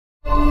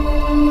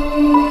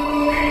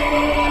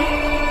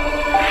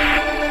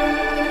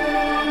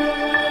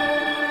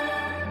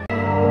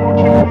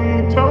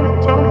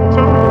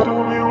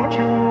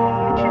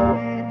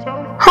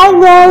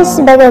guys,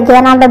 back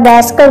again on the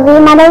best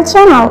Curvy model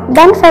channel.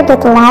 Don't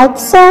forget to like,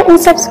 share, and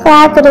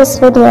subscribe to this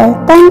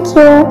video. Thank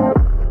you.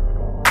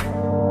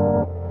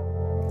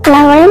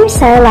 Larissa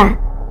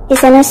Psaila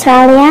is an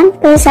Australian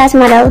plus-size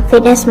model,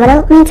 fitness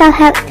model, mental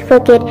health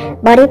advocate,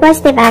 body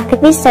positive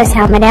activist,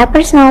 social media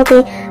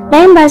personality,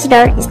 brand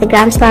ambassador,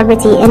 Instagram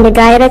celebrity, and the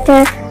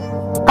director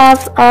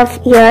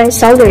of Your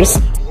Shoulders.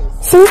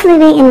 Since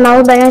living in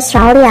Melbourne,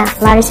 Australia,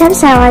 Larissa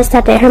Psaila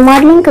started her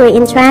modeling career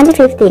in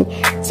 2015.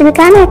 She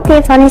became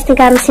active on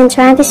Instagram since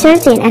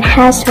 2013 and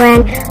has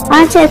went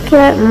on to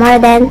acquire more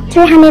than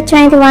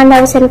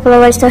 321,000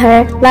 followers to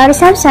her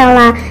Larissa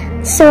Psaila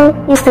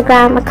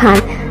Instagram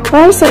account,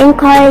 where she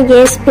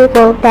encourages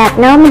people that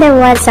no matter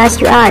what size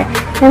you are,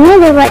 no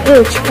matter what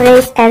age,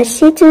 race, and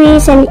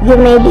situation you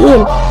may be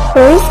in,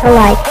 there is a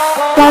light.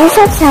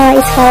 Larissa Psaila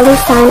is fully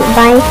signed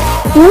by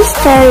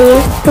Mystery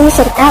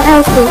Vision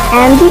LLC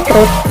and The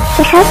Group.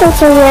 She has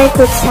also worked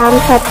with some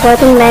top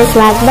clothing brands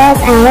like Bass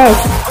and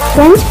Lace,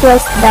 Bench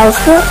Plus,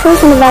 Bellsville,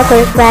 Christian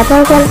Baker,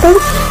 Rattle Building,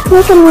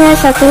 Mission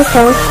Years of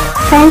Wisdom,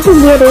 Fancy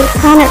Beauty,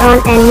 Corner On,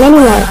 and many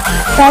more.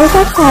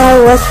 Larissa Psaila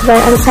was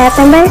born on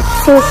September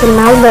 6 in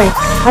Melbourne,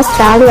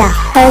 Australia.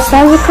 Her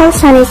zodiacal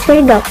sign is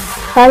Virgo.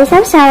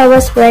 Larissa Psaila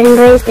was born and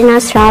raised in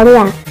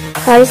Australia.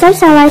 Larissa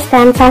Psaila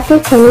stands 5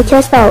 feet 10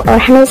 inches tall or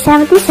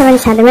 177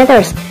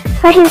 centimeters.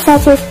 Her hip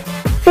size is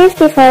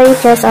 54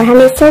 inches or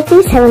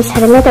 137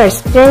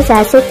 centimeters. Dress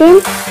as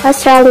in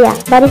Australia,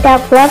 body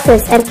type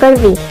glasses and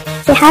curvy.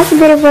 She has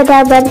beautiful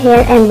dark blonde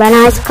hair and brown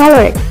eyes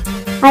colored.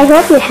 I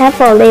hope you have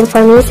all the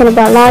information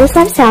about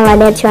Larissa Psaila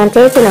that you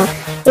wanted to know.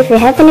 If you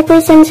have any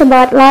questions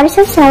about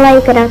Larissa Psaila,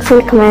 you can ask in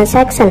the comment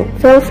section.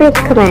 Feel free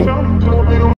to comment.